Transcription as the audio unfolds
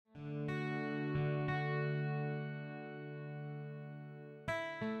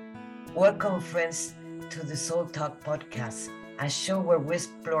Welcome, friends, to the Soul Talk podcast, a show where we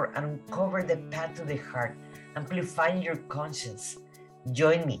explore and uncover the path to the heart, amplifying your conscience.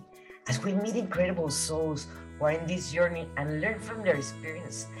 Join me as we meet incredible souls who are in this journey and learn from their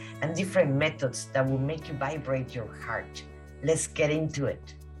experience and different methods that will make you vibrate your heart. Let's get into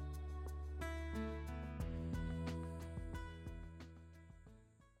it.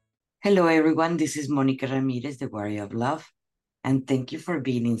 Hello, everyone. This is Monica Ramirez, the Warrior of Love, and thank you for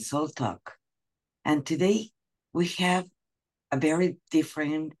being in Soul Talk. And today we have a very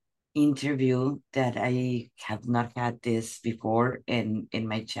different interview that I have not had this before in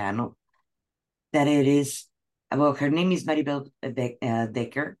my channel. That it is, well, her name is Maribeth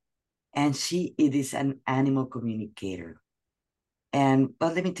Decker, and it is an animal communicator. And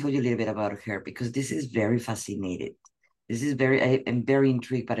but let me tell you a little bit about her because this is very fascinating. I am very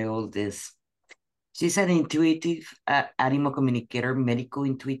intrigued by all this. She's an intuitive animal communicator, medical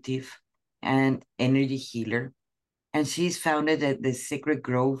intuitive, and energy healer. And she's founded at the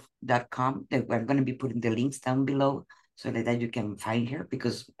sacredgrove.com. That we're going to be putting the links down below so that you can find her,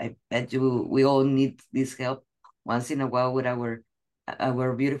 because I bet you we all need this help once in a while with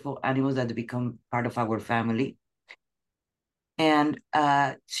our beautiful animals that become part of our family. And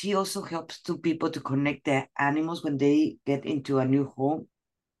she also helps people to connect their animals when they get into a new home,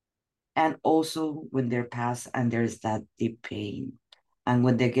 and also when they're past and there's that deep pain, and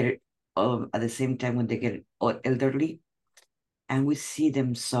when they get at the same time when they get elderly and we see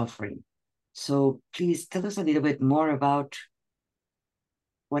them suffering. So please tell us a little bit more about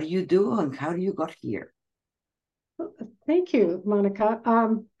what do you do and how do you got here? Thank you, Monica.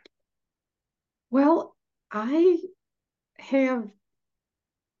 Well, I have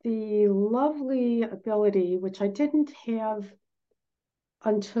the lovely ability, which I didn't have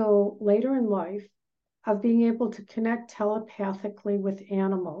until later in life, of being able to connect telepathically with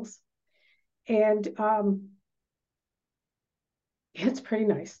animals. And it's pretty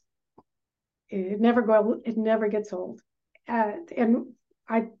nice. It never gets old. And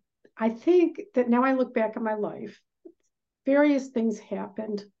I think that now I look back at my life, various things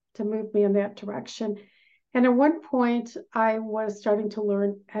happened to move me in that direction. And at one point, I was starting to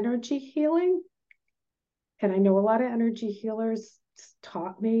learn energy healing. And I know a lot of energy healers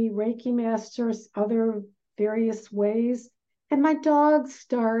taught me, Reiki masters, other various ways. And my dog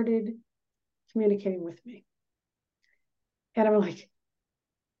started communicating with me. And I'm like,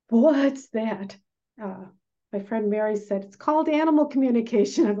 what's that? My friend Mary said, it's called animal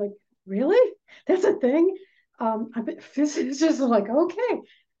communication. I'm like, really? That's a thing? It's just like, okay.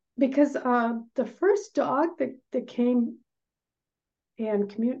 Because the first dog that came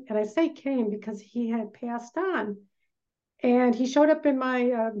and I say came because he had passed on, and he showed up in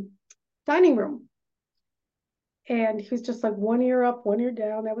my dining room, and he was just like one ear up, one ear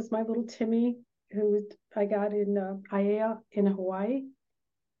down. That was my little Timmy, who I got in Aiea in Hawaii,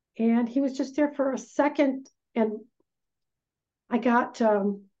 and he was just there for a second, and I got. I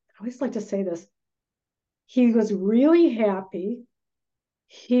always like to say this. He was really happy.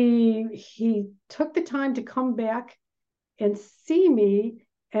 He took the time to come back and see me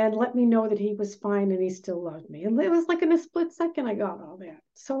and let me know that he was fine and he still loved me. And it was like in a split second, I got all that.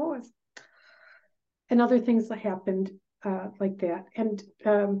 So it was, and other things that happened like that. And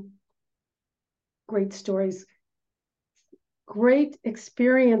great stories, great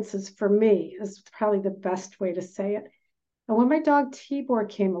experiences for me is probably the best way to say it. And when my dog Tibor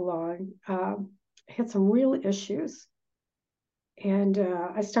came along, I had some real issues. And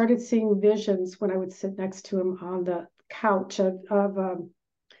I started seeing visions when I would sit next to him on the couch of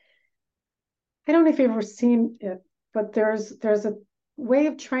I don't know if you've ever seen it, but there's a way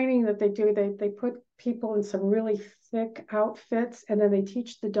of training that they do. They put people in some really thick outfits, and then they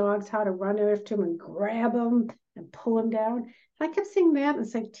teach the dogs how to run after them and grab them and pull them down. And I kept seeing that and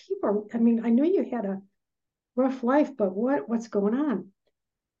saying, Tibor, I mean, I knew you had a rough life, but what's going on?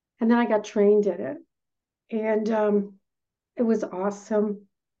 And then I got trained in it, and it was awesome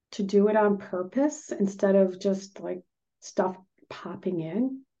to do it on purpose instead of just like stuff popping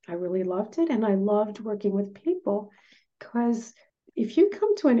in. I really loved it. And I loved working with people because if you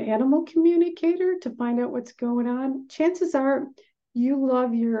come to an animal communicator to find out what's going on, chances are you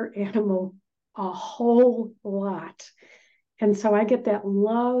love your animal a whole lot. And so I get that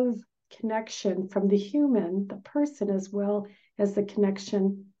love connection from the human, the person, as well as the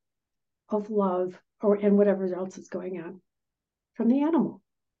connection of love and whatever else is going on from the animal.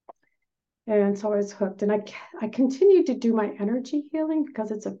 And so I was hooked. And I continued to do my energy healing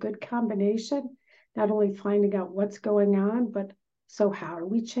because it's a good combination, not only finding out what's going on, but so how do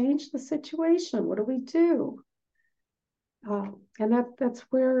we change the situation? What do we do? And that's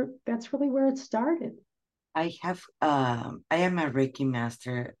really where it started. I am a Reiki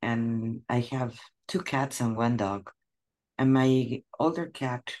master and I have two cats and one dog. And my older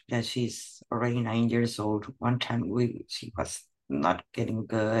cat, that she's already 9 years old, one time she was not getting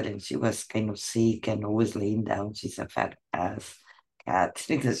good and she was kind of sick and always laying down. She's a fat ass cat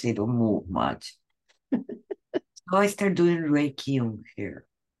because she don't move much. So I started doing Reiki on her.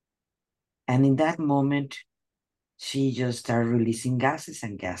 And in that moment, she just started releasing gases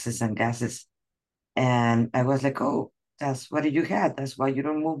and gases and gases. And I was like, oh, that's what you had. That's why you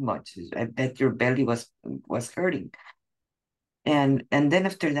don't move much. I bet your belly was hurting. And then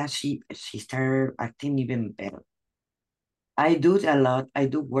after that, she started acting even better. I do a lot. I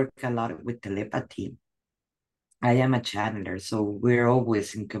do work a lot with telepathy. I am a channeler, so we're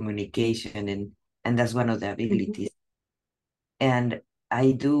always in communication, and that's one of the Mhm. abilities. And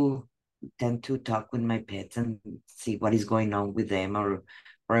I do tend to talk with my pets and see what is going on with them, or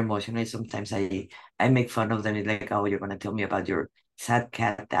emotionally. Sometimes I make fun of them. It's like, oh, you're gonna tell me about your sad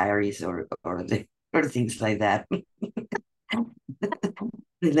cat diaries or things like that.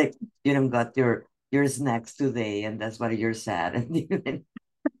 It's like you don't got your snacks today, and that's why you're sad.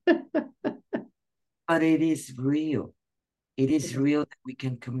 But it is real. It is Yes, real that we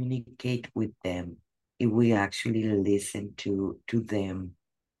can communicate with them if we actually listen to them.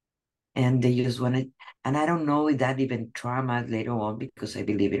 And they just want to, and I don't know if that even trauma later on, because I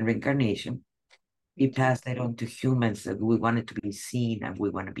believe in reincarnation. me We too. pass that on to humans that we wanted to be seen and we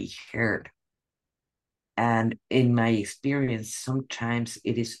want to be heard. And in my experience, sometimes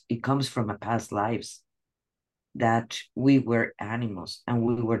it comes from a past lives that we were animals and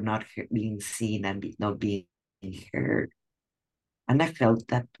we were not being seen and not being heard. And I felt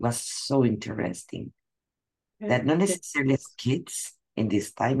that was so interesting that not It necessarily as is. kids in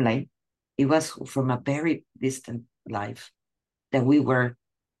this timeline, it was from a very distant life that we were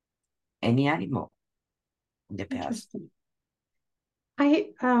any animal in the past. Interesting. I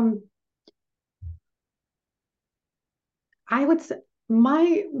um I would say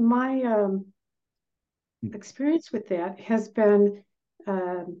my experience with that has been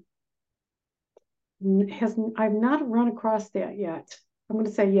um has I've not run across that yet. I'm going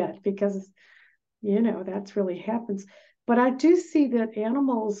to say yet because that's really happens. But I do see that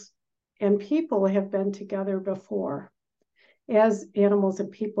animals and people have been together before as animals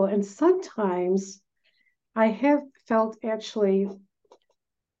and people. And sometimes I have felt actually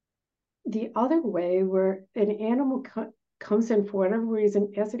the other way where an animal comes in for whatever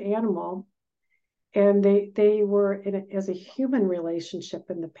reason as an animal and they were as a human relationship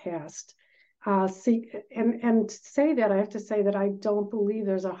in the past. See, and to say that, I have to say that I don't believe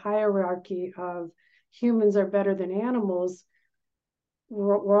there's a hierarchy of humans are better than animals.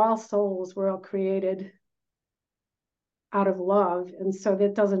 We're all souls. We're all created out of love, and so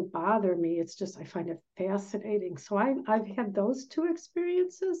that doesn't bother me. It's just I find it fascinating. So I've had those two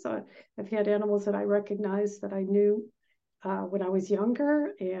experiences. I've had animals that I recognized that I knew when I was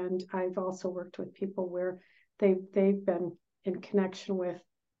younger, and I've also worked with people where they've been in connection with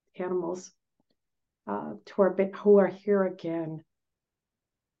animals who are here again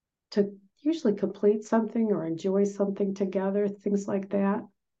to usually complete something or enjoy something together, things like that.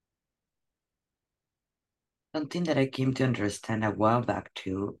 Something that I came to understand a while back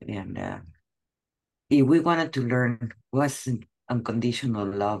too, and if we wanted to learn what's unconditional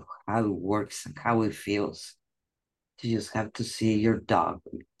love, how it works and how it feels, you just have to see your dog.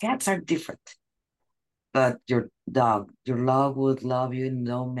 Cats are different, but your dog, your dog would love you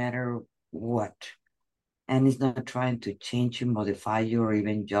no matter what. And it's not trying to change you, modify you, or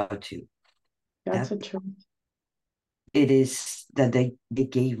even judge you. That's That a truth. it is that they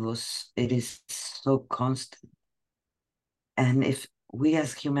gave us, it is so constant. And if we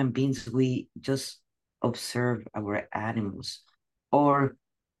as human beings, we just observe our animals, or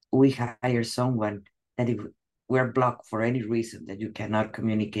we hire someone that if we're blocked for any reason that you cannot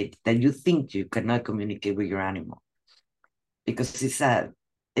communicate, that you think you cannot communicate with your animal, because it's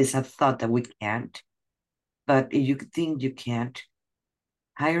a thought that we can't. But if you think you can't,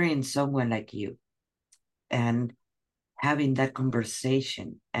 hiring someone like you and having that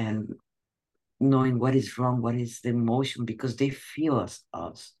conversation and knowing what is wrong, what is the emotion, because they feel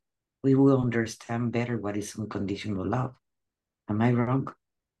us. We will understand better what is unconditional love. Am I wrong?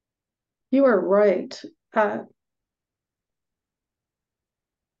 You are right. Uh,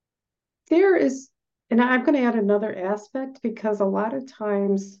 there is, and I'm going to add another aspect because a lot of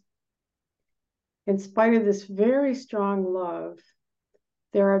times, in spite of this very strong love,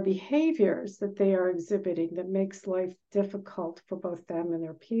 there are behaviors that they are exhibiting that makes life difficult for both them and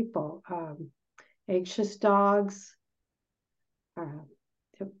their people. Anxious dogs,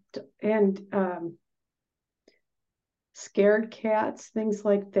 and scared cats, things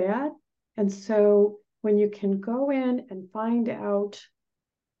like that. And so when you can go in and find out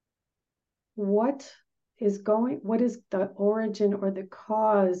what is the origin or the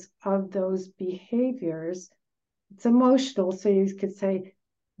cause of those behaviors, it's emotional. So you could say,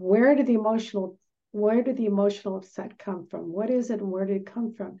 where did the emotional upset come from? What is it and where did it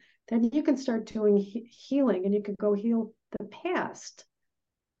come from? Then you can start doing healing, and you can go heal the past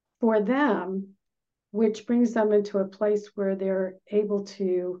for them, which brings them into a place where they're able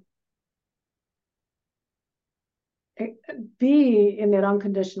to be in that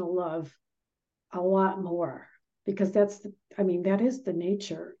unconditional love a lot more, because that is the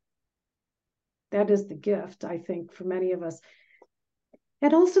nature. That is the gift, I think, for many of us.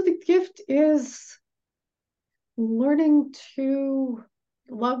 And also the gift is learning to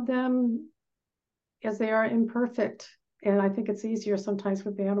love them as they are imperfect. And I think it's easier sometimes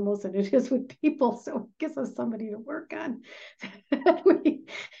with animals than it is with people. So it gives us somebody to work on.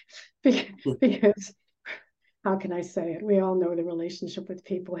 Because how can I say it? We all know the relationship with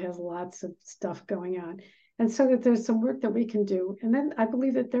people has lots of stuff going on. And so that there's some work that we can do. And then I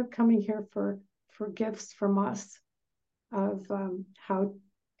believe that they're coming here for gifts from us of how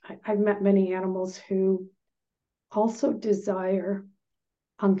I've met many animals who also desire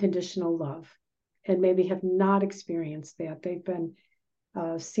unconditional love and maybe have not experienced that. They've been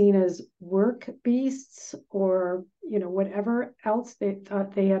seen as work beasts, or whatever else. They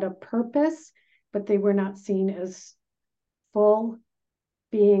thought they had a purpose, but they were not seen as full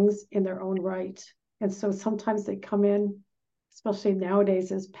beings in their own right. And so sometimes they come in, especially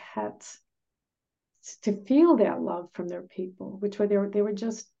nowadays, as pets, to feel that love from their people, which were they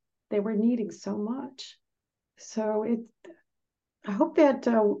were needing so much. So I hope that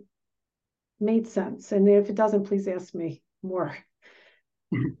made sense. And if it doesn't, please ask me more.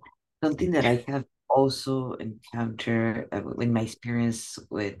 Something that I have also encountered in my experience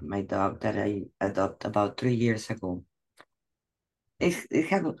with my dog that I adopted about 3 years ago. It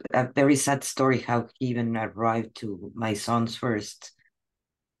had a very sad story how he even arrived to my son's first,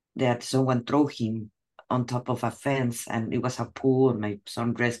 that someone threw him on top of a fence, and it was a pool, and my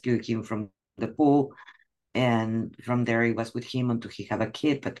son rescued him from the pool. And from there, he was with him until he had a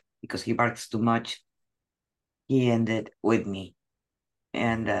kid, but because he barks too much, he ended with me.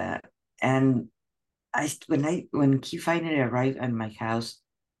 And when he finally arrived at my house,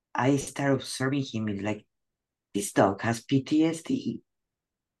 I started observing him. It's like, this dog has PTSD,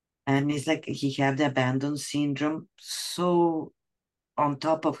 and it's like he had the abandoned syndrome so on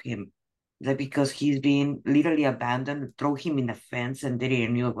top of him, that because he's being literally abandoned, throw him in a fence, and they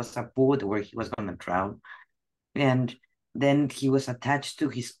didn't knew it was a pool where he was gonna drown. And then he was attached to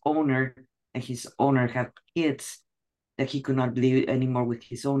his owner, and his owner had kids that he could not live anymore with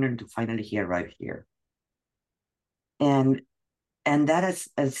his owner until finally he arrived here. And that is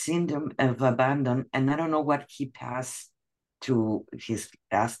a syndrome of abandon. And I don't know what he passed to his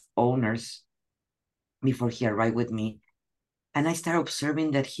last owners before he arrived with me. And I started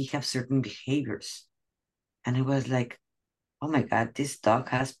observing that he has certain behaviors. And I was like, oh my God, this dog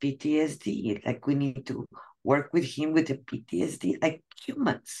has PTSD. Like, we need to work with him with the PTSD, like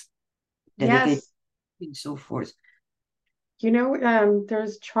humans, that they get Yes. and so forth.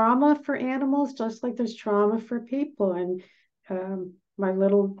 There's trauma for animals, just like there's trauma for people. And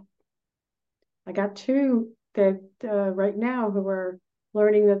I got two that right now who are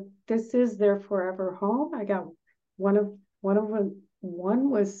learning that this is their forever home. I got one of them. One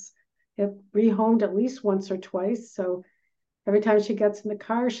was rehomed at least once or twice. So every time she gets in the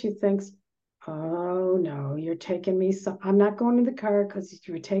car, she thinks, "Oh no, you're taking me. I'm not going in the car because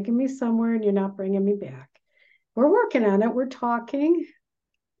you're taking me somewhere and you're not bringing me back." We're working on it. We're talking,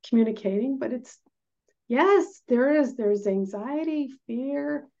 communicating, but yes, there's anxiety,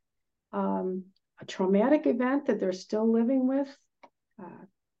 fear, a traumatic event that they're still living with. Uh,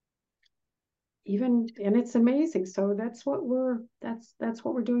 and it's amazing. So that's what we're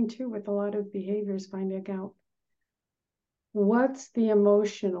doing too with a lot of behaviors, finding out what's the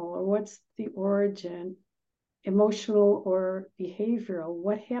emotional, or what's the origin, emotional or behavioral,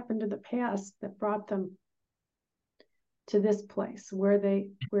 what happened in the past that brought them to this place where they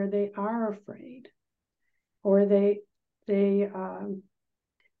are afraid, or they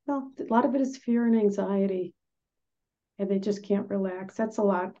well, a lot of it is fear and anxiety, and they just can't relax. That's a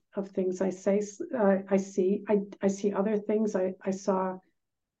lot of things I say. I see other things. I saw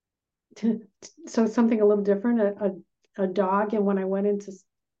so something a little different. A dog, and when I went in to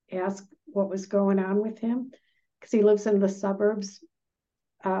ask what was going on with him, because he lives in the suburbs,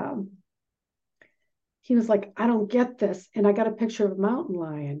 he was like, I don't get this. And I got a picture of a mountain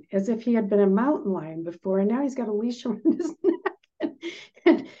lion as if he had been a mountain lion before. And now he's got a leash around his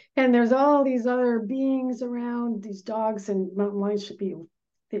neck. And there's all these other beings around, these dogs, and mountain lions should be,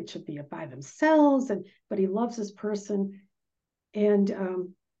 it should be by themselves. But he loves this person.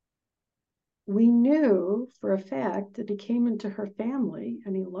 And we knew for a fact that he came into her family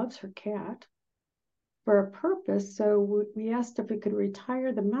and he loves her cat for a purpose. So we asked if we could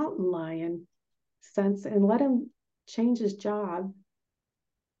retire the mountain lion sense and let him change his job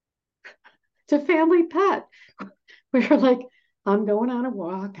to family pet. We were like, I'm going on a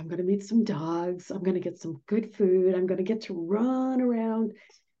walk. I'm going to meet some dogs. I'm going to get some good food. I'm going to get to run around.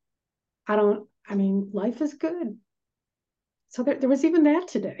 I mean, life is good. So there was even that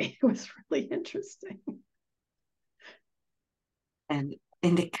today. It was really interesting. And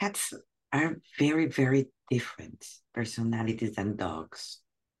the cats are very, very different personalities than dogs.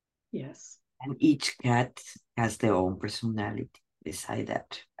 Yes. And each cat has their own personality beside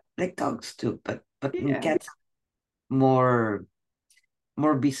that. Like dogs too, but in Yeah. cats more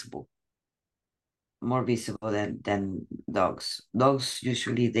more visible, more visible than dogs. Dogs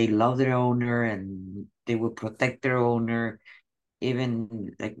usually they love their owner and they will protect their owner.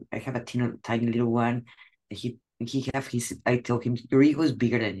 Even like I have a tiny little one. He have his. I tell him your ego is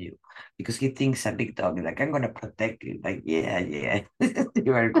bigger than you because he thinks a big dog. Like I'm gonna protect you. Like yeah,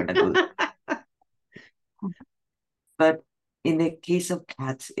 you are gonna do that. But in the case of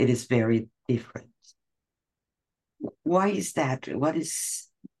cats, it is very different. Why is that? What is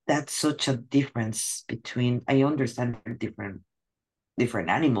that such a difference between? I understand they're different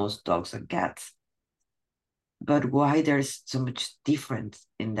animals, dogs and cats, but why there's so much difference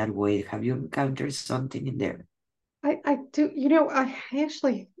in that way? Have you encountered something in there? I do, I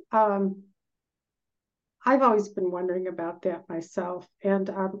actually I've always been wondering about that myself. And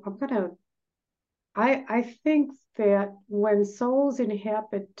I think that when souls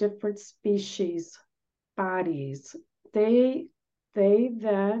inhabit different species bodies, they they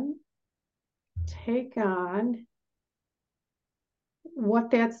then take on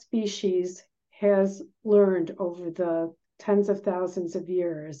what that species has learned over the tens of thousands of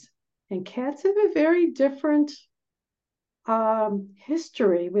years. And cats have a very different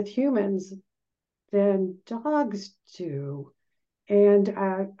history with humans than dogs do. And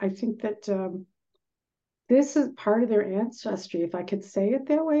I think that this is part of their ancestry, if I could say it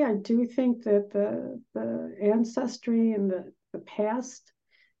that way. I do think that the ancestry and the past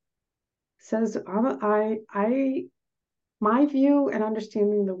says I my view and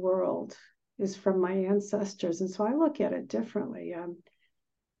understanding the world is from my ancestors, and so I look at it differently.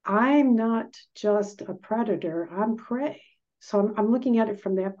 I'm not just a predator; I'm prey. So I'm looking at it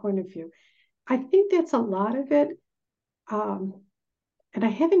from that point of view. I think that's a lot of it. Um, and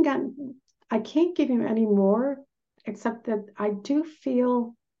I can't give you any more, except that I do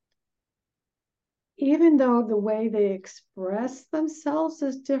feel, even though the way they express themselves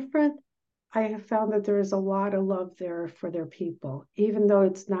is different, I have found that there is a lot of love there for their people, even though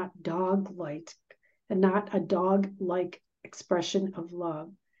it's not dog-like and not a dog-like expression of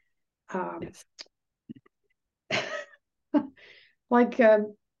love. Um, Yes. like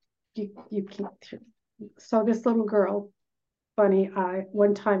you keep so this little girl, Bunny, I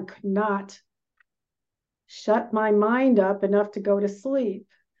one time could not shut my mind up enough to go to sleep.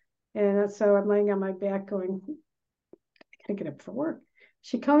 And so I'm laying on my back going, I gotta get up for work.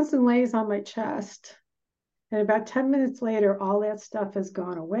 She comes and lays on my chest. And about 10 minutes later, all that stuff has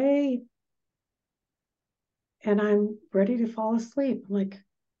gone away. And I'm ready to fall asleep. I'm like,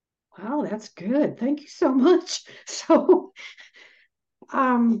 wow, that's good. Thank you so much. So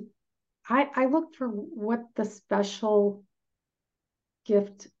um, I looked for what the special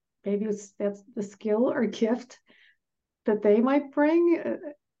gift, maybe that's the skill or gift that they might bring.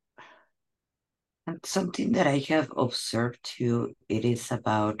 And something that I have observed too, it is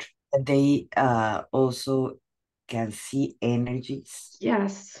about they also can see energies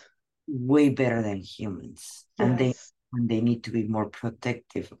Yes, way better than humans, and they yes. when they need to be more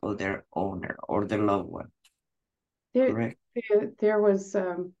protective of their owner or their loved one. There, Correct? there was,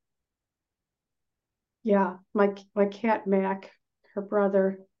 yeah, my cat Mac, her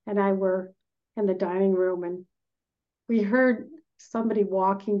brother, and I were in the dining room, and we heard somebody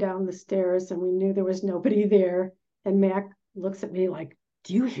walking down the stairs, and we knew there was nobody there. And Mac looks at me like,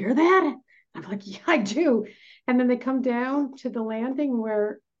 "Do you hear that?" I'm like, "Yeah, I do." And then they come down to the landing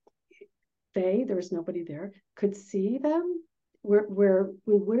where there was nobody there, could see them, where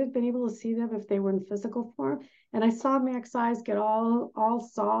we would have been able to see them if they were in physical form. And I saw Mac's eyes get all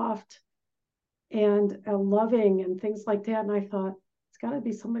soft and loving and things like that. And I thought, it's got to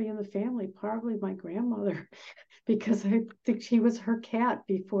be somebody in the family, probably my grandmother, because I think she was her cat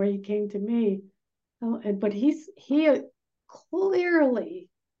before he came to me. But he clearly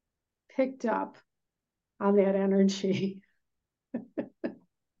picked up on that energy.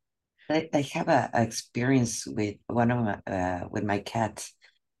 I have a experience with one of with my cats,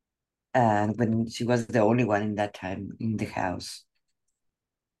 and when she was the only one in that time in the house,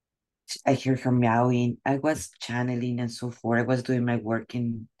 I hear her meowing. I was channeling and so forth. I was doing my work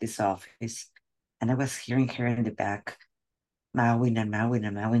in this office, and I was hearing her in the back meowing and meowing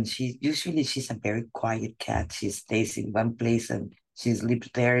and meowing. She's a very quiet cat. She stays in one place and she sleeps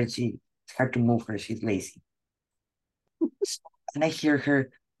there, and it's hard to move her. She's lazy. And I hear her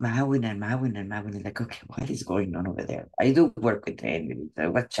meowing and meowing and meowing. And like, okay, what is going on over there? I do work with animals. I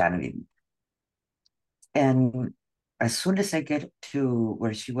was channeling. And as soon as I get to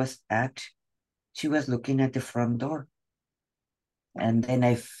where she was at, she was looking at the front door. And then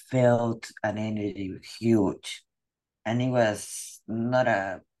I felt an energy huge. And it was not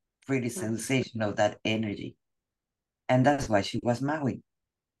a pretty sensation of that energy. And that's why she was bowing.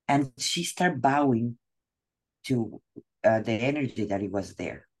 And she started bowing to the energy that it was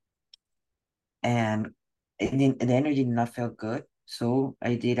there. And the energy did not feel good. So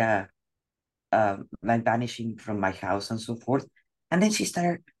I did my vanishing from my house and so forth. And then she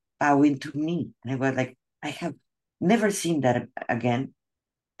started bowing to me. And I was like, I have never seen that again,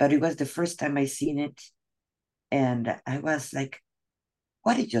 but it was the first time I seen it. And I was like,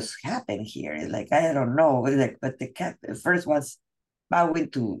 what did just happen here? Like, I don't know. Like, but the cat first was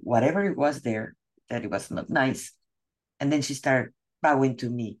bowing to whatever it was there, that it was not nice. And then she started bowing to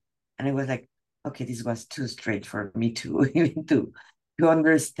me. And I was like, okay, this was too strange for me to even to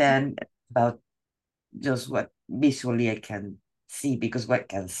understand about just what visually I can see, because what I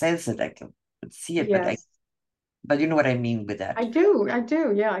can sense it, I can see it, Yes, but you know what I mean with I that. do. I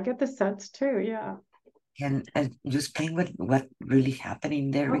do. Yeah, I get the sense too. Yeah. And you explain what really happened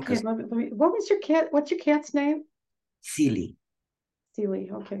in there, Okay. because What was your cat? What's your cat's name? silly. Sealy.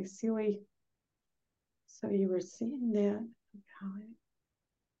 Okay, Sealy. So you were seeing that bowing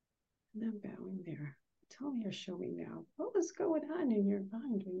and then bowing there. Tell me or show me now. What was going on in your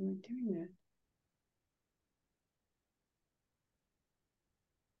mind when you were doing that?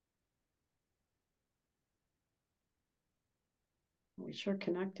 We sure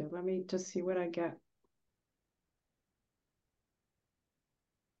connected. Let me just see what I get.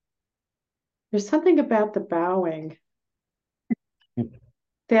 There's something about the bowing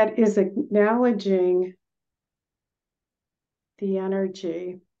that is acknowledging the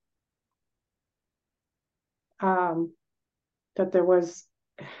energy, um, that there was,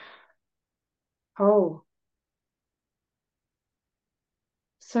 oh,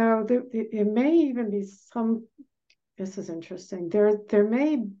 so it may even be some, this is interesting. There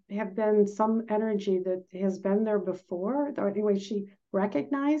may have been some energy that has been there before, or anyway, she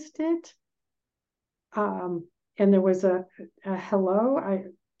recognized it. Um, and there was a hello.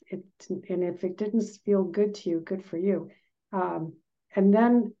 And if it didn't feel good to you, good for you. And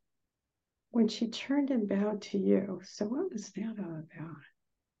then when she turned and bowed to you, so what was that all about?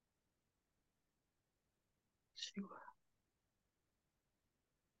 She,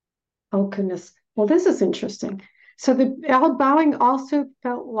 oh goodness. Well, this is interesting. So the bowing also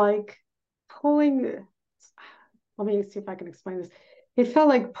felt like pulling. Let me see if I can explain this. It felt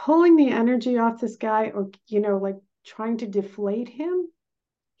like pulling the energy off this guy, or like trying to deflate him.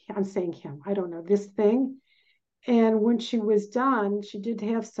 I'm saying him. I don't know this thing. And when she was done, she did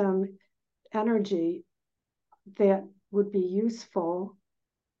have some energy that would be useful,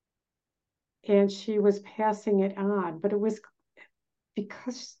 and she was passing it on. But it was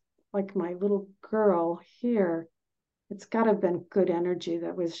because, like my little girl here, it's got to have been good energy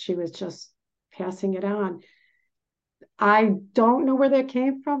that was she was just passing it on. I don't know where that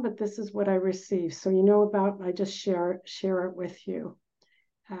came from, but this is what I received. So about, I just share it with you.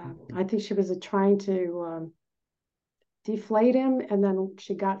 I think she was trying to deflate him, and then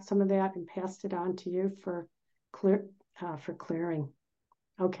she got some of that and passed it on to you for clearing.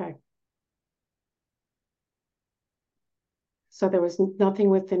 Okay. So there was nothing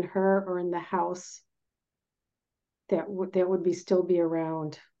within her or in the house that would be still be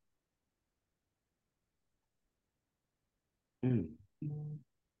around. Mm.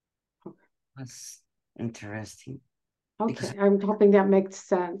 That's interesting. Because Okay, I'm hoping that makes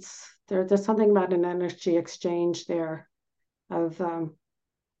sense. There's something about an energy exchange there of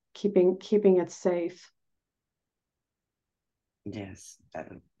keeping it safe. yes,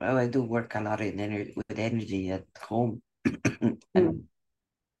 well, I do work a lot with energy at home, Mm. and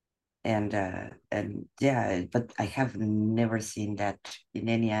and yeah, but I have never seen that in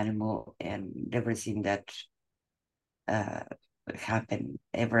any animal, and never seen that uh happen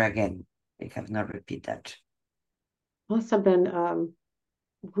ever again. I have not repeat that. Must have been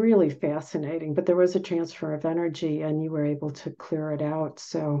really fascinating, but there was a transfer of energy and you were able to clear it out.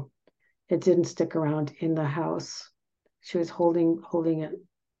 So it didn't stick around in the house. She was holding it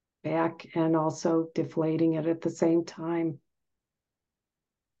back and also deflating it at the same time.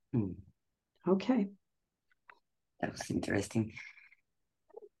 Hmm, Okay. that was interesting.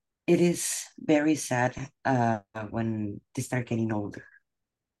 It is very sad when they start getting older,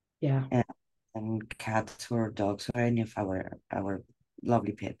 Yeah. and, and cats or dogs or any of our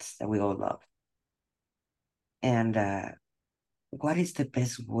lovely pets that we all love. And what is the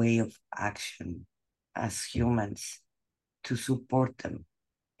best way of action as humans to support them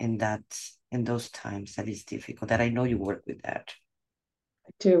in that in those times that is difficult? That I know you work with that.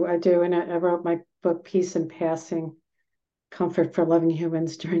 I do. And I wrote my book, Peace and Passing, Comfort for Loving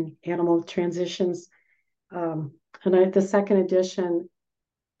Humans During Animal Transitions. The second edition,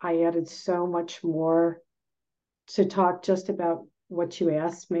 I added so much more to talk just about what you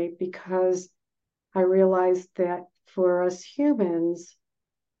asked me because I realized that for us humans,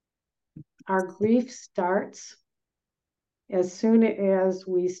 our grief starts as soon as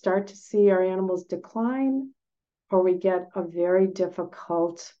we start to see our animals decline or we get a very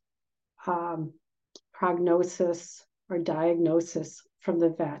difficult um, prognosis or diagnosis from the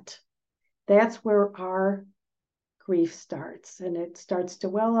vet. That's where our grief starts. And it starts to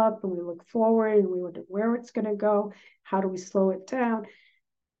well up, and we look forward and we wonder where it's going to go. How do we slow it down?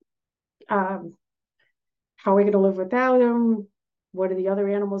 Um, how are we going to live without him? What are the other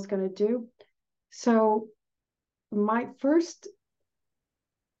animals going to do? So, my first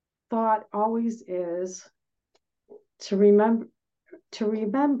thought always is to remember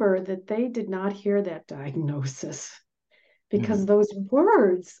that they did not hear that diagnosis because Mm. those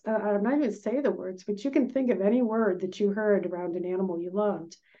words, I'm not even say the words, but you can think of any word that you heard around an animal you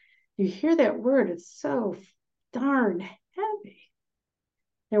loved. You hear that word, it's so darn heavy.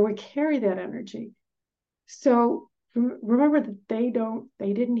 And we carry that energy. So remember that they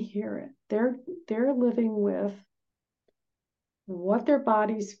didn't hear it. They're living with what their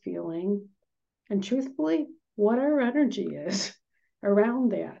body's feeling and truthfully, what our energy is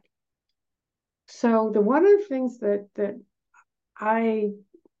around that. So the one of the things that I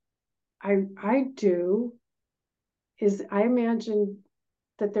I do is I imagine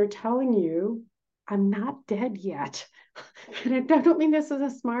that they're telling you, I'm not dead yet. And I don't mean this as a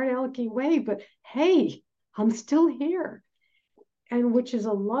smart alecky way, but hey, I'm still here. And which is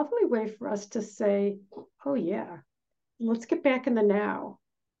a lovely way for us to say, oh yeah, let's get back in the now.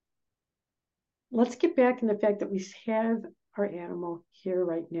 Let's get back in the fact that we have our animal here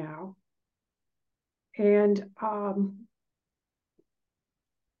right now. And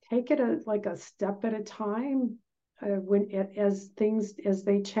take it like a step at a time. As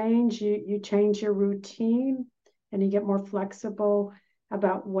they change, you change your routine, and you get more flexible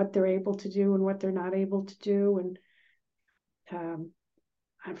about what they're able to do and what they're not able to do. And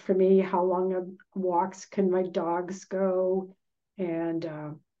for me, how long walks can my dogs go, and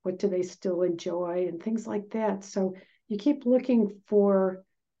what do they still enjoy, and things like that. So you keep looking for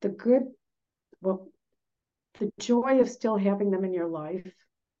the good, well, the joy of still having them in your life,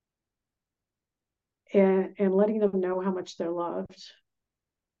 and letting them know how much they're loved.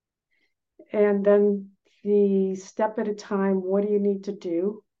 And then the step at a time, what do you need to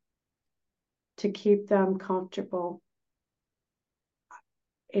do to keep them comfortable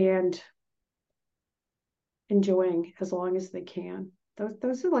and enjoying as long as they can?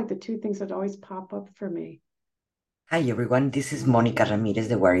 Those are like the two things that always pop up for me. Hi everyone, this is Monica Ramirez,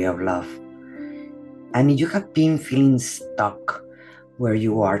 the Warrior of Love. And if you have been feeling stuck where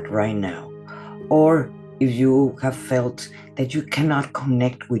you are right now, or if you have felt that you cannot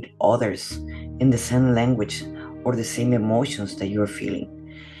connect with others in the same language or the same emotions that you're feeling,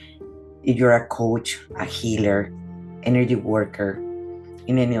 if you're a coach, a healer, energy worker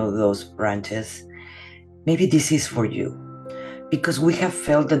in any of those branches, maybe this is for you. Because we have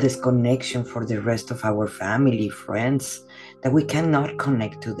felt the disconnection for the rest of our family, friends, that we cannot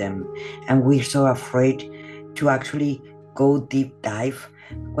connect to them. And we're so afraid to actually go deep dive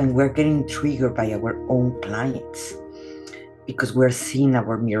when we're getting triggered by our own clients because we're seeing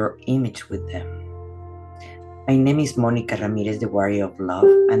our mirror image with them. My name is Monica Ramirez, the Warrior of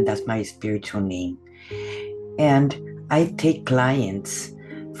Love, and that's my spiritual name. And I take clients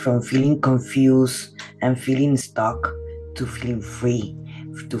from feeling confused and feeling stuck to feeling free,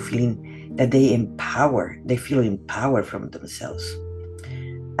 to feeling that they feel empowered from themselves.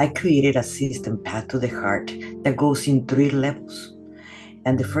 I created a system, Path to the Heart, that goes in 3 levels.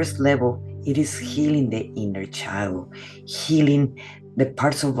 And the first level, it is healing the inner child, healing the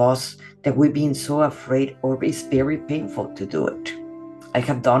parts of us that we've been so afraid, or it's very painful to do it. I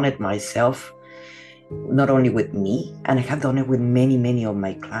have done it myself, not only with me, and I have done it with many, many of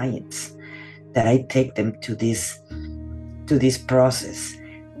my clients, that I take them to this process.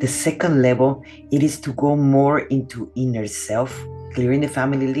 The second level, it is to go more into inner self, clearing the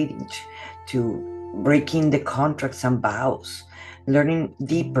family lineage, to breaking the contracts and vows, learning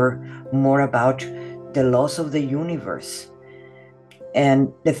deeper more about the laws of the universe.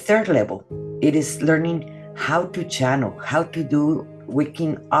 And the third level, it is learning how to channel, how to do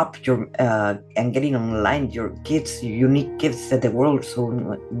waking up your and getting online your gifts, your unique gifts that the world so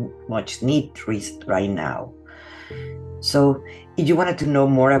much needs right now. So, if you wanted to know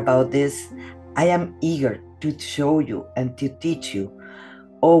more about this, I am eager to show you and to teach you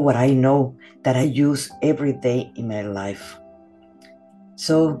all what I know that I use every day in my life.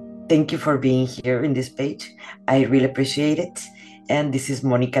 So, thank you for being here in this page. I really appreciate it. And this is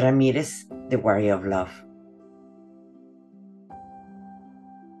Monica Ramirez, the Warrior of Love.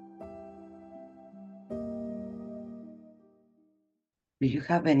 Do you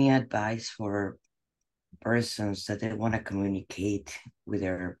have any advice for persons that they want to communicate with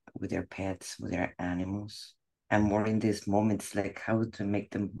their pets, with their animals, and more in these moments, like how to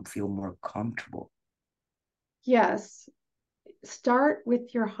make them feel more comfortable? Yes, start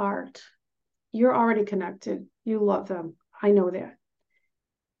with your heart. You're already connected. You love them. I know that.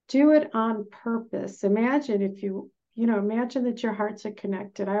 Do it on purpose. Imagine if imagine that your hearts are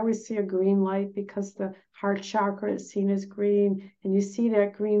connected. I always see a green light because the heart chakra is seen as green, and you see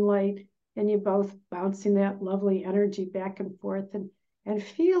that green light, and you both bouncing that lovely energy back and forth, and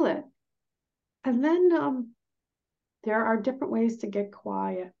feel it. And then there are different ways to get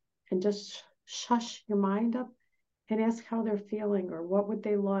quiet and just shush your mind up and ask how they're feeling or what would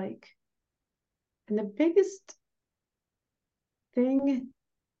they like. And the biggest thing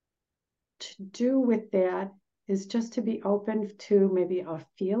to do with that is just to be open to maybe a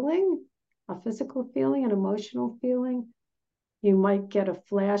feeling, a physical feeling, an emotional feeling. You might get a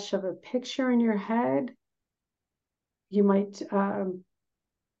flash of a picture in your head. You might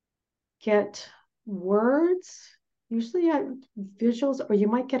get words, usually visuals, or you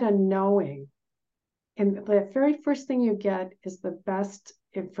might get a knowing. And the very first thing you get is the best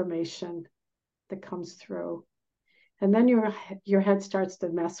information that comes through. And then your head starts to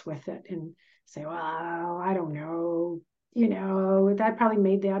mess with it and say, well, I don't know, I probably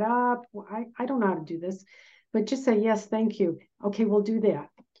made that up. I don't know how to do this. But just say, yes, thank you. Okay, we'll do that.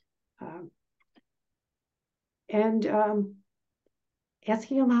 And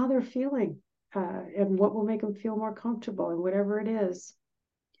asking them how they're feeling and what will make them feel more comfortable, and whatever it is,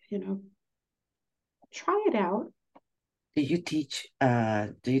 try it out. Do you teach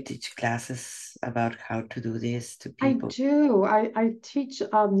classes about how to do this to I people? do. I teach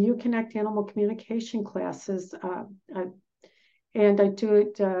You Connect animal communication classes, and I do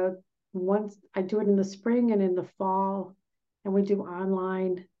it once. I do it in the spring and in the fall, and we do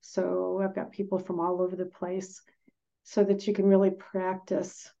online. So I've got people from all over the place, so that you can really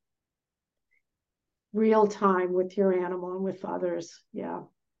practice real time with your animal and with others. Yeah.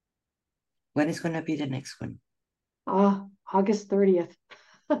 When is going to be the next one? August 30th.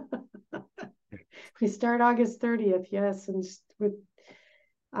 We start August 30th, yes, and just with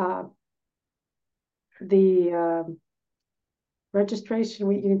uh, the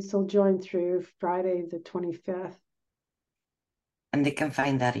registration, you can still join through Friday the 25th. And they can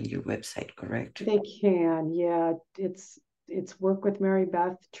find that in your website, correct? They can, yeah. It's work with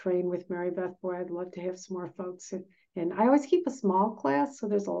Maribeth, train with Maribeth. Boy, I'd love to have some more folks. And I always keep a small class, so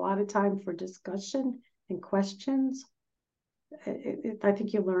there's a lot of time for discussion and questions. I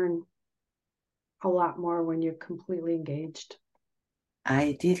think you learn a lot more when you're completely engaged.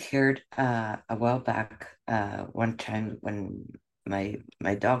 I did hear a while back, one time when my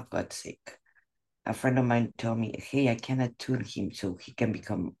dog got sick. A friend of mine told me, "Hey, I can attune him so he can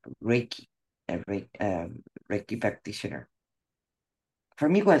become Reiki practitioner." For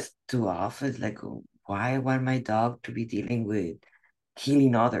me, it was too off. It's like, why I want my dog to be dealing with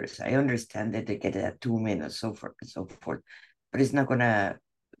healing others? I understand that they get attunement and so forth and so forth, but it's not going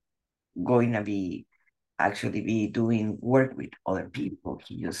to be actually be doing work with other people.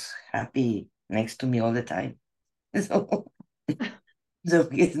 He just happy next to me all the time. So, so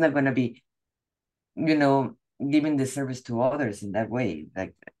he's not gonna be, giving the service to others in that way.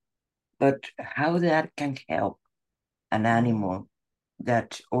 Like, but how that can help an animal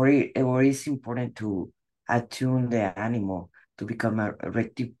that, or it's important to attune the animal to become a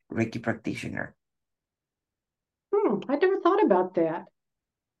Reiki practitioner. I never thought about that.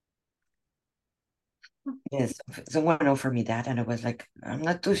 Yes, someone offered me that, and I was like, I'm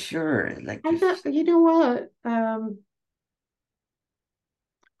not too sure. Like, I'm if not, you know what?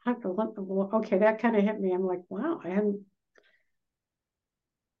 Okay, that kind of hit me. I'm like, wow, I hadn't.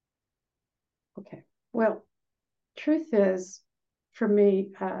 Okay. Well, truth is, for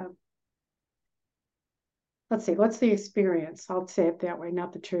me, let's see, what's the experience? I'll say it that way,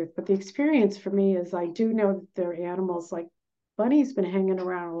 not the truth. But the experience for me is I do know that there are animals like Bunny's been hanging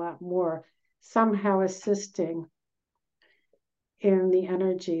around a lot more, somehow assisting in the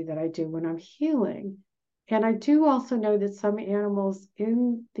energy that I do when I'm healing. And I do also know that some animals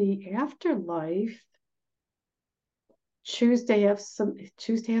in the afterlife choose to have some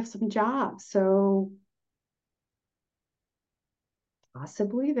jobs. So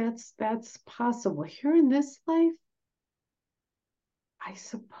possibly that's possible. Here in this life, I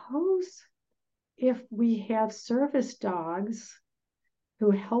suppose if we have service dogs who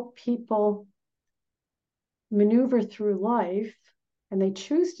help people maneuver through life and they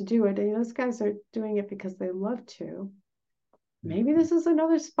choose to do it, and those guys are doing it because they love to. Maybe this is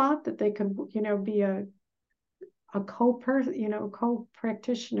another spot that they could, be a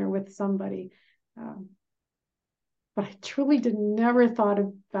co-practitioner with somebody. Um, but I truly never thought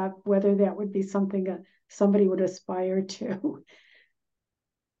about whether that would be something that somebody would aspire to.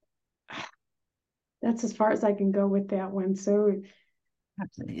 That's as far as I can go with that one. So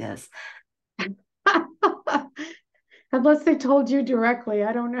yes, unless they told you directly,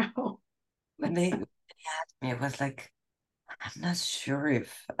 I don't know. when they asked me, I was like, I'm not sure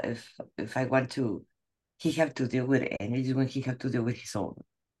if I want to. He have to deal with energy when he have to deal with his own,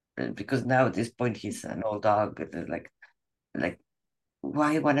 because now at this point he's an old dog. Like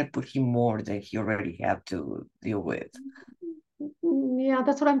why want to put him more than he already have to deal with? Yeah,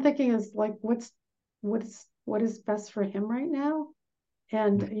 that's what I'm thinking is like what is best for him right now.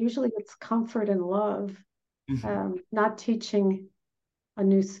 And usually it's comfort and love, Mhm. not teaching a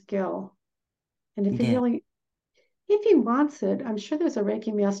new skill. And Yeah, if he wants it, I'm sure there's a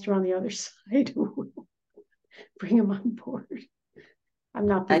Reiki master on the other side who will bring him on board. I'm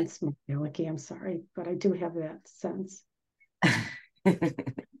not being I smart, alecky, I'm sorry, but I do have that sense.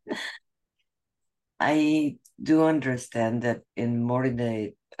 I do understand that in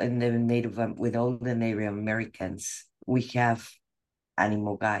the Native with all the Native Americans, we have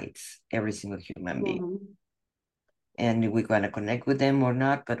animal guides, every single human being, Mhm. and we're gonna connect with them or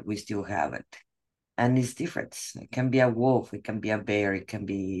not, but we still have it, and it's different. It can be a wolf, it can be a bear, it can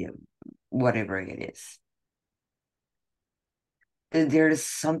be whatever it is. There is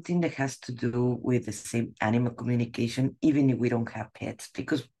something that has to do with the same animal communication, even if we don't have pets,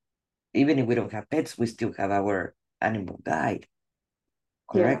 because even if we don't have pets, we still have our animal guide,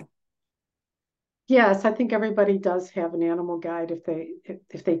 Yeah. correct? Yes, I think everybody does have an animal guide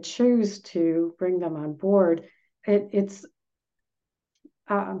if they choose to bring them on board. It's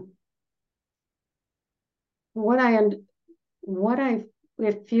um, what I and what I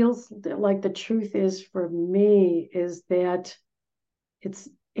it feels like the truth is for me is that it's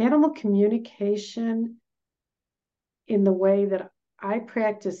animal communication in the way that I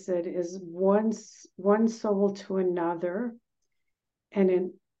practice it is one soul to another,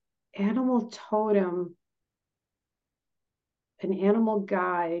 and totem, an animal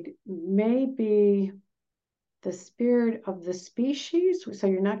guide may be the spirit of the species. So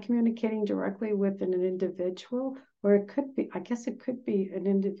you're not communicating directly with an individual, or it could be, I guess it could be an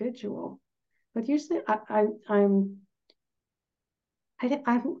individual. But usually I'm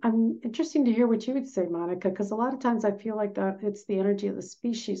interesting to hear what you would say, Monica, because a lot of times I feel like that it's the energy of the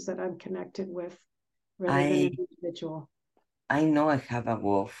species that I'm connected with rather than I an individual. I know I have a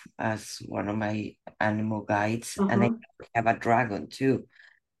wolf as one of my animal guides, and I Uh-huh. have a dragon too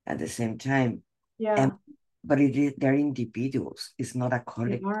at the same time. And Yeah, but they're individuals. It's not a they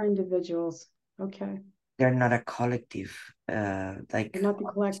collective. are individuals. Okay. They're not a collective, They're like not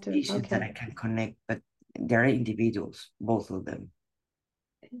the collective. species that Okay. I can connect, but they're individuals, both of them.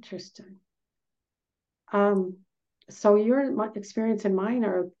 Interesting. Um, so your experience and mine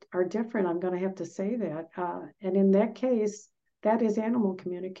are different. I'm going to have to say that. And in that case, that is animal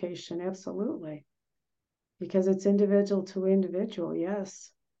communication, absolutely, because it's individual to individual.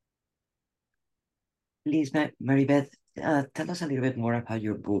 Yes. Please, Maribeth, tell us a little bit more about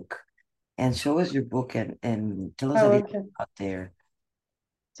your book and show us your book and tell us a Oh, little okay. out there.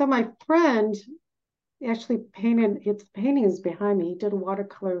 So my friend actually painted. Its painting is behind me. He did a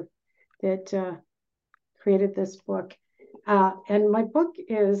watercolor that created this book, and my book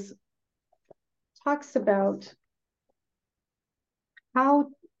is talks about how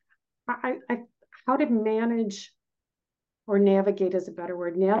I how to manage or navigate is a better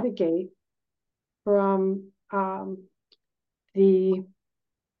word, navigate from the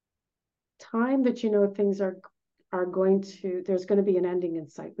time that things are going to, there's going to be an ending in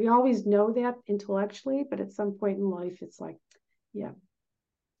sight. We always know that intellectually, but at some point in life, it's like, yeah,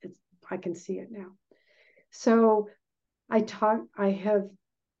 I can see it now. So I have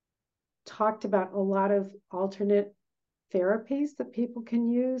talked about a lot of alternate therapies that people can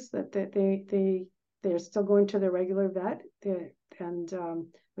use, that they're still going to their regular vet, and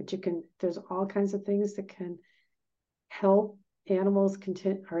but you can, there's all kinds of things that can help animals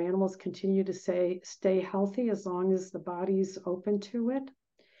continue to stay healthy as long as the body's open to it.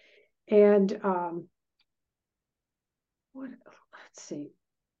 And let's see.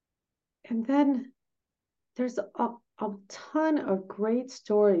 And then there's a ton of great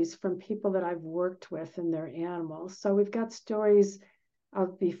stories from people that I've worked with and their animals. So we've got stories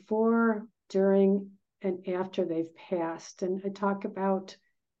of before, during, and after they've passed. And I talk about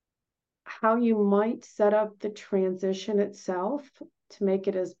how you might set up the transition itself to make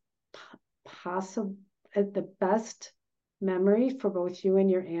it as possible, at the best memory for both you and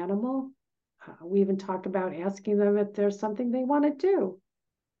your animal. We even talk about asking them if there's something they want to do.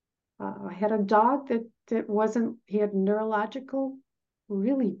 I had a dog that wasn't, he had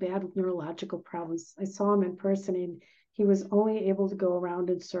really bad neurological problems. I saw him in person and he was only able to go around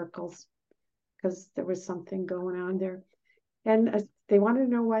in circles because there was something going on there. And they wanted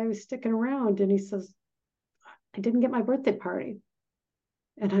to know why I was sticking around. And he says, I didn't get my birthday party.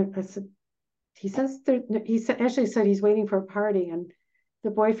 And I said, he actually said he's waiting for a party. And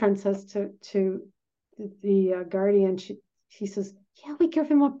the boyfriend says to the guardian, he says, yeah, we give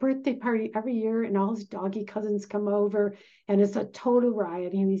him a birthday party every year and all his doggy cousins come over and it's a total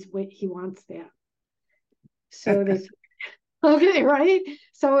riot and he wants that. So they said, okay, right?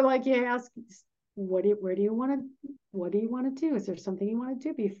 So like you ask, what do you want to do? Is there something you want to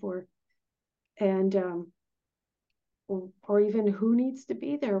do before? And or even who needs to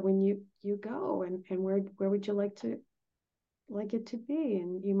be there when you go, and where would you like it to be?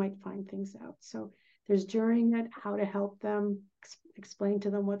 And you might find things out. So there's during it, how to help them, explain to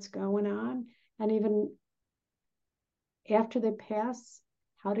them what's going on, and even after they pass,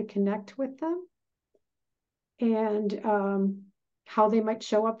 how to connect with them, and how they might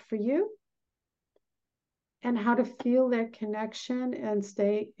show up for you, and how to feel that connection and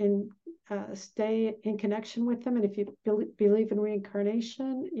stay in connection with them. And if you believe in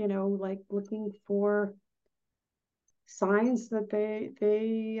reincarnation, like looking for signs that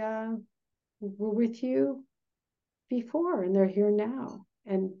they were with you before and they're here now,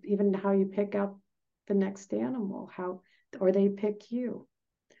 and even how you pick up the next animal, or they pick you.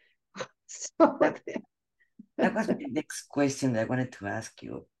 So That was my next question that I wanted to ask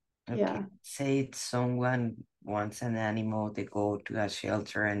you. Okay, yeah. say someone wants an animal, they go to a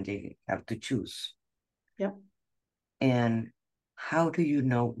shelter and they have to choose. Yep. And how do you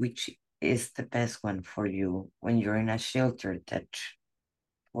know which is the best one for you when you're in a shelter that,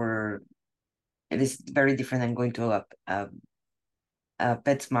 or it is very different than going to a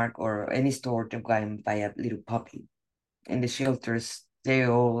PetSmart or any store to go and buy a little puppy. In the shelters, they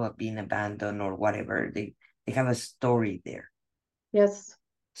all have been abandoned or whatever. They have a story there. Yes.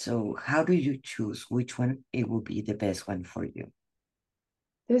 So how do you choose which one it will be the best one for you?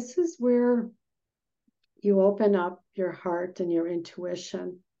 This is where you open up your heart and your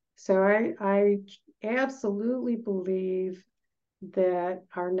intuition. So I absolutely believe that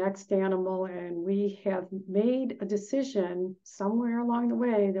our next animal, and we have made a decision somewhere along the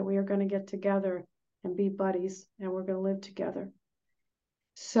way that we are going to get together and be buddies and we're going to live together.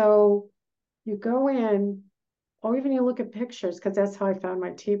 So you go in, or even you look at pictures, because that's how I found my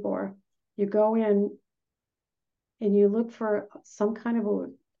Tibor. You go in and you look for some kind of a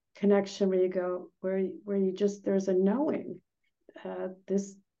connection where you go, where you just, there's a knowing.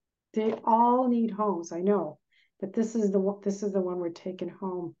 They all need homes, I know, but this is the one we're taking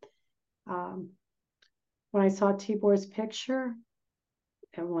home. When I saw Tibor's picture,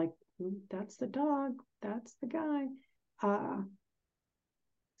 I'm like, that's the dog, that's the guy.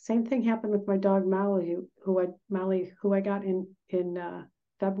 Same thing happened with my dog Mally, who I got in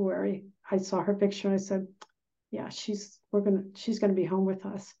February. I saw her picture and I said, yeah, she's gonna be home with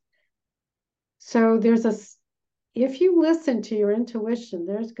us. So if you listen to your intuition,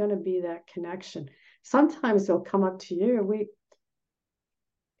 there's going to be that connection. Sometimes they'll come up to you.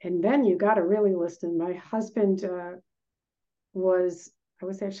 And then you got to really listen. My husband I was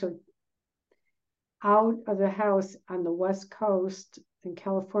actually out of the house on the West Coast in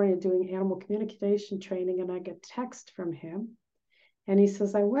California doing animal communication training, and I get text from him. And he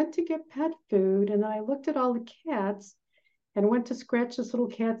says, I went to get pet food and then I looked at all the cats and went to scratch this little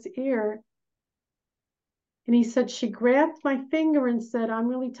cat's ear. And he said, she grabbed my finger and said, I'm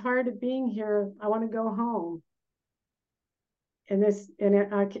really tired of being here. I want to go home.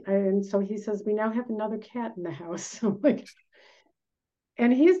 And so he says, we now have another cat in the house. I'm like,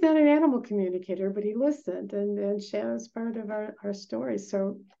 and he's not an animal communicator, but he listened and Shadow's part of our story.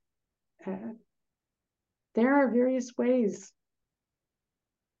 So uh, there are various ways.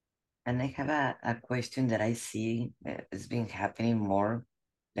 And I have a question that I see has been happening more,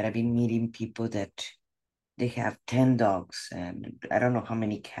 that I've been meeting people that they have 10 dogs and I don't know how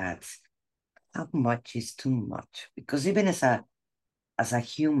many cats. How much is too much? Because even as a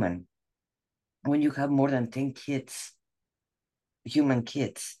human, when you have more than 10 kids, human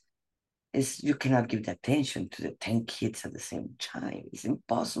kids, is you cannot give the attention to the 10 kids at the same time. It's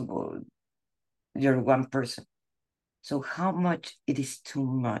impossible. You're one person. So how much it is too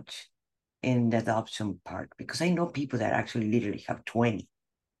much in the adoption part? Because I know people that actually literally have 20.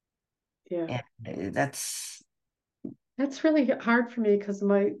 Yeah. And That's really hard for me because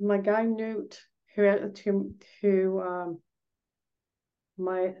my guy Newt, who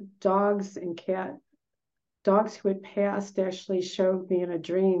my dogs who had passed actually showed me in a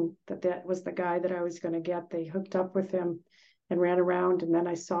dream that that was the guy that I was going to get. They hooked up with him and ran around, and then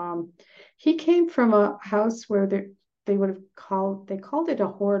I saw him. He came from a house where they called it a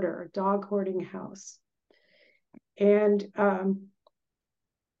hoarder, a dog hoarding house, and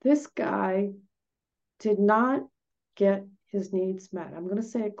this guy did not get his needs met. I'm going to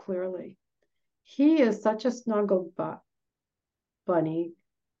say it clearly. He is such a snuggle bunny.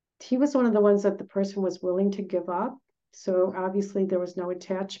 He was one of the ones that the person was willing to give up. So obviously there was no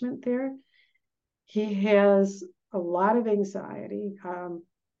attachment there. He has a lot of anxiety.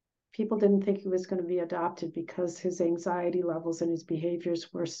 People didn't think he was going to be adopted because his anxiety levels and his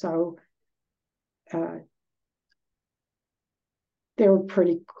behaviors were so, uh, they were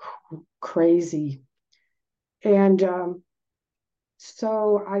pretty crazy. And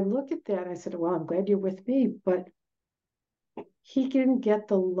so I look at that. I said, well, I'm glad you're with me, but he didn't get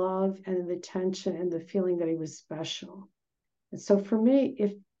the love and the attention and the feeling that he was special. And so for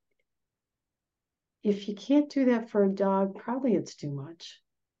me, if you can't do that for a dog, probably it's too much.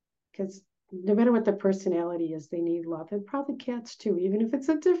 Because no matter what the personality is, they need love. And probably cats too, even if it's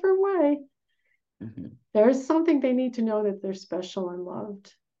a different way. Mhm. There's something they need to know that they're special and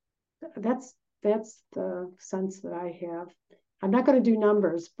loved. That's that's the sense that I have. I'm not going to do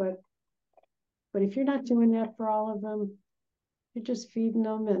numbers, but if you're not doing that for all of them, you're just feeding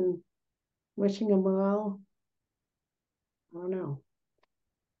them and wishing them well. I don't know.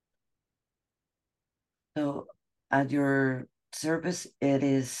 So at your service, it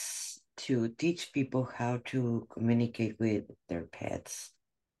is to teach people how to communicate with their pets.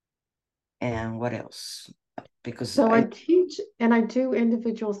 And what else? Because So I I teach and I do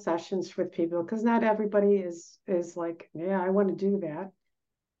individual sessions with people because not everybody is like, yeah, I want to do that.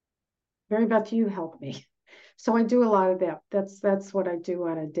 Maribeth, you help me. So I do a lot of that. That's what I do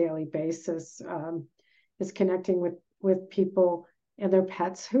on a daily basis. Is connecting with people and their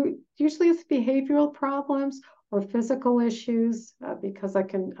pets who usually it's behavioral problems or physical issues because I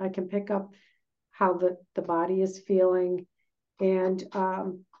can pick up how the body is feeling and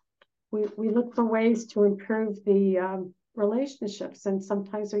we look for ways to improve the relationships. And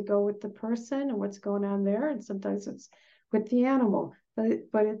sometimes we go with the person and what's going on there, and sometimes it's with the animal.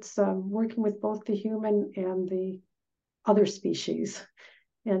 But it's working with both the human and the other species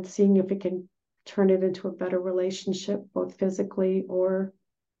and seeing if it can turn it into a better relationship, both physically or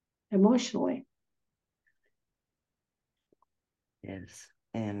emotionally. yes,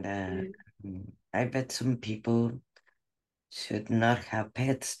 and And I bet some people should not have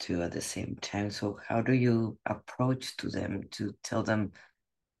pets too at the same time. So how do you approach to them to tell them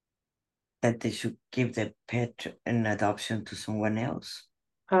that they should give the pet an adoption to someone else?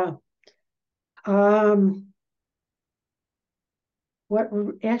 uh, um, what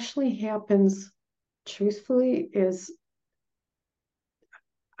actually happens, truthfully, is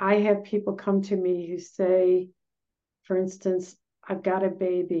I have people come to me who say, for instance, I've got a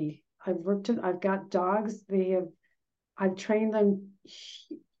baby. I've got dogs. I've trained them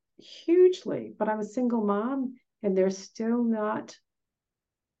hugely, but I'm a single mom and they're still not,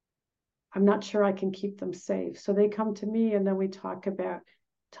 I'm not sure I can keep them safe. So they come to me and then we talking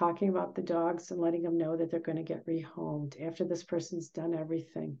about the dogs and letting them know that they're going to get rehomed after this person's done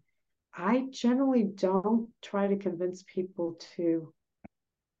everything. I generally don't try to convince people to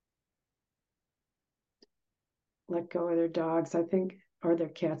let go of their dogs. I think, or their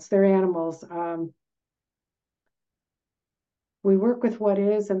cats, their animals. we work with what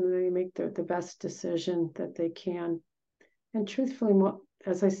is, and they make the best decision that they can. And truthfully,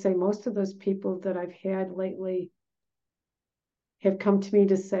 as I say, most of those people that I've had lately have come to me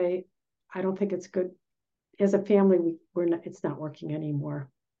to say, I don't think it's good. As a family, we're not, it's not working anymore.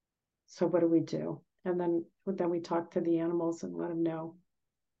 So what do we do? And then we talk to the animals and let them know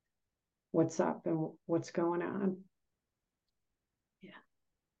what's up and what's going on. Yeah.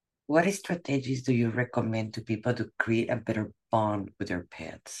 What strategies do you recommend to people to create a better bond with their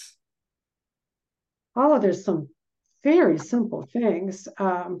pets? Oh, there's some very simple things.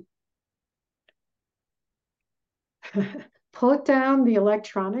 Put down the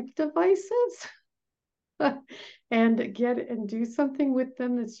electronic devices and do something with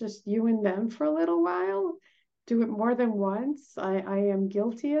them that's just you and them for a little while. Do it more than once. I am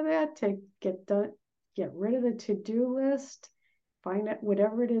guilty of that. To get rid of the to-do list, find out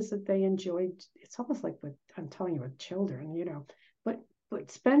whatever it is that they enjoy. It's almost like what I'm telling you with children,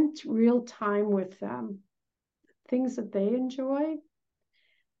 but spend real time with them, things that they enjoy.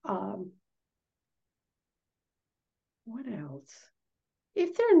 Um, what else?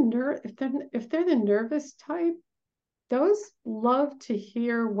 If they're the nervous type, those love to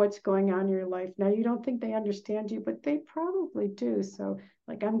hear what's going on in your life. Now, you don't think they understand you, but they probably do. So,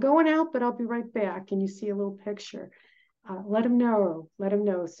 like, I'm going out, but I'll be right back. And you see a little picture. Let them know. Let them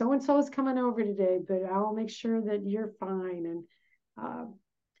know. So and so is coming over today, but I'll make sure that you're fine. And uh,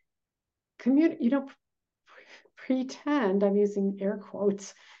 pretend, I'm using air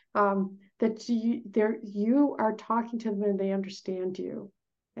quotes, that you are talking to them and they understand you.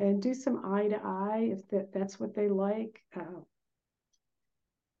 And do some eye to eye if that's what they like.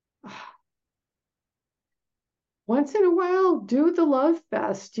 Once in a while, do the love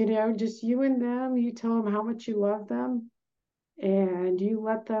fest, just you and them. You tell them how much you love them and you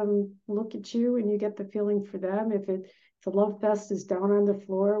let them look at you and you get the feeling for them. If the love fest is down on the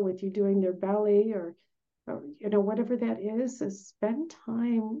floor with you doing their belly or whatever that is spend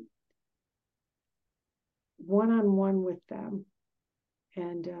time one-on-one with them.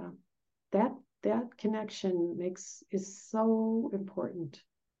 And that connection is so important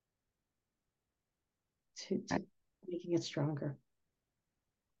to making it stronger.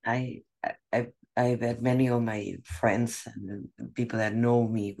 I I've had many of my friends and people that know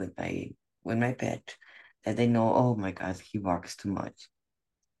me with my pet that they know, oh my God, he barks too much.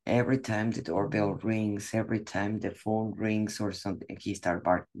 Every time the doorbell rings, every time the phone rings or something, he starts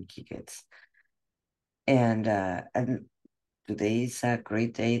barking, he gets. And today is a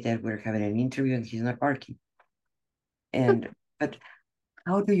great day that we're having an interview and he's not barking. But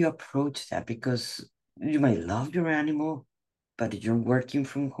how do you approach that? Because you might love your animal, but you're working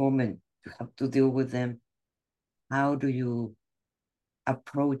from home and you have to deal with them. How do you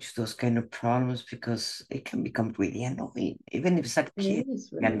approach those kind of problems? Because it can become really annoying. Even if it's a kid, It is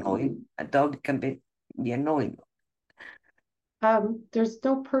can really be annoying. A dog can be annoying. there's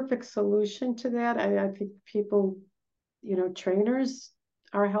no perfect solution to that. I think people, trainers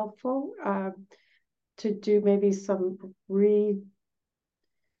are helpful to do maybe some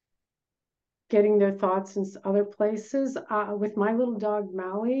getting their thoughts in other places. With my little dog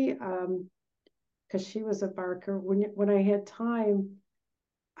Molly, because she was a barker, when I had time,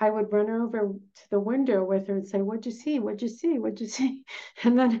 I would run over to the window with her and say, "What'd you see? What'd you see? What'd you see?"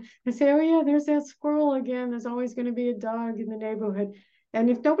 And then I say, "Oh yeah, there's that squirrel again. There's always going to be a dog in the neighborhood." And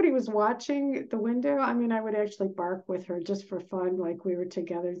if nobody was watching the window, I mean, I would actually bark with her just for fun, like we were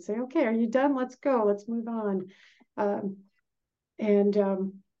together, and say, "Okay, are you done? Let's go. Let's move on." Um,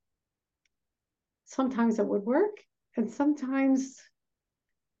 and Sometimes it would work, and sometimes,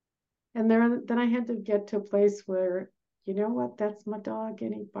 and then I had to get to a place where, you know what, that's my dog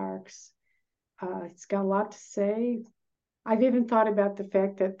and he barks. He's got a lot to say. I've even thought about the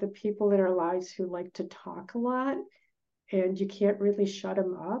fact that the people in our lives who like to talk a lot and you can't really shut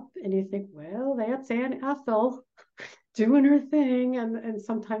them up. And you think, well, that's Aunt Ethel doing her thing. And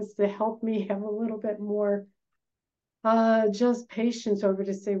sometimes to help me have a little bit more just patience over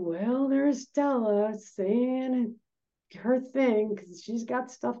to say, well, there's Stella saying her thing because she's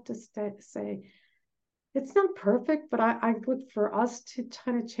got stuff to say. It's not perfect, but I look for us to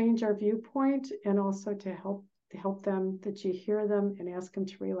kind of change our viewpoint and also to help them, that you hear them and ask them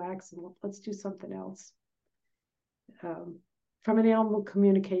to relax and let's do something else. From an animal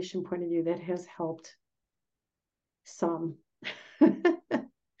communication point of view, that has helped some.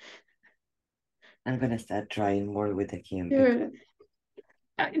 I'm gonna start trying more with the game because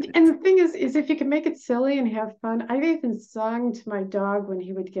And the thing is if you can make it silly and have fun, I've even sung to my dog when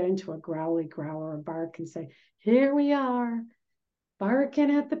he would get into a growly growl or a bark and say, "Here we are,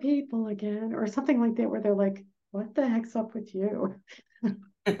 barking at the people again," or something like that, where they're like, what the heck's up with you?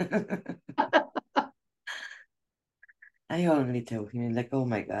 I only tell him like, oh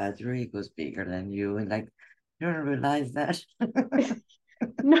my God, your ego's bigger than you, and like, you don't realize that.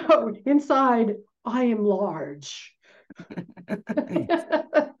 No, inside, I am large.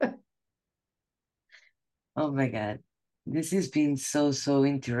 Oh my God. This has been so, so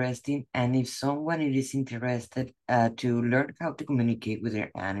interesting. And if someone is interested to learn how to communicate with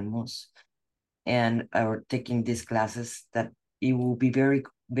their animals and are taking these classes, that it will be very,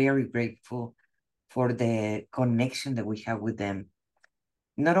 very grateful for the connection that we have with them.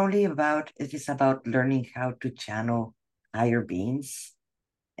 Not only about, it is about learning how to channel higher beings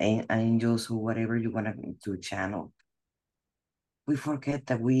and angels or whatever you want to channel. We forget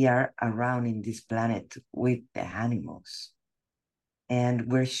that we are around in this planet with the animals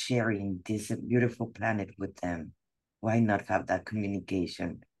and we're sharing this beautiful planet with them. Why not have that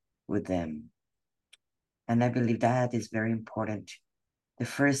communication with them? And I believe that is very important. The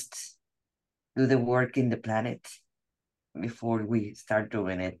first, do the work in the planet before we start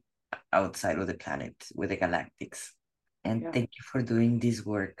doing it outside of the planet with the galactics. And Yeah. thank you for doing this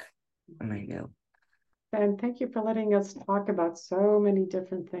work, Maribeth. And thank you for letting us talk about so many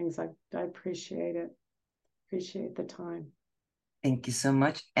different things. I appreciate it. Appreciate the time. Thank you so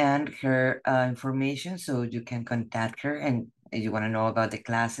much. And her information, so you can contact her and if you want to know about the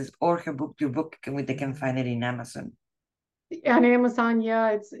classes or her book, your book, they can find it in Amazon. On Amazon,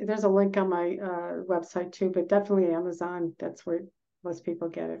 yeah, there's a link on my website too, but definitely Amazon. That's where most people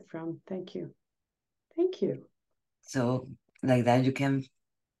get it from. Thank you. Thank you. So like that,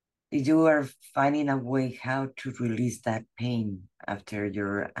 you are finding a way how to release that pain after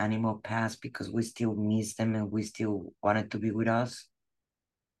your animal passed because we still miss them and we still wanted to be with us.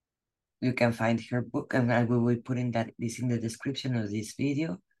 You can find her book and I will be putting this in the description of this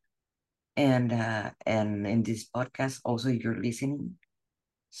video. And in this podcast, also you're listening.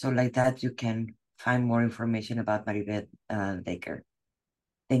 So like that, you can find more information about Maribeth Decker.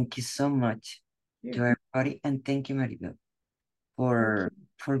 Thank you so much to everybody, and thank you, Maribeth,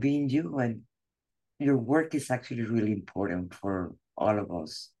 for being you. And your work is actually really important for all of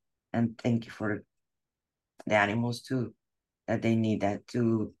us. And thank you for the animals too, that they need that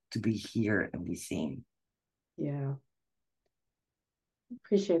to be here and be seen. Yeah.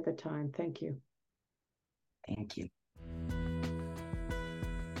 Appreciate the time. Thank you. Thank you.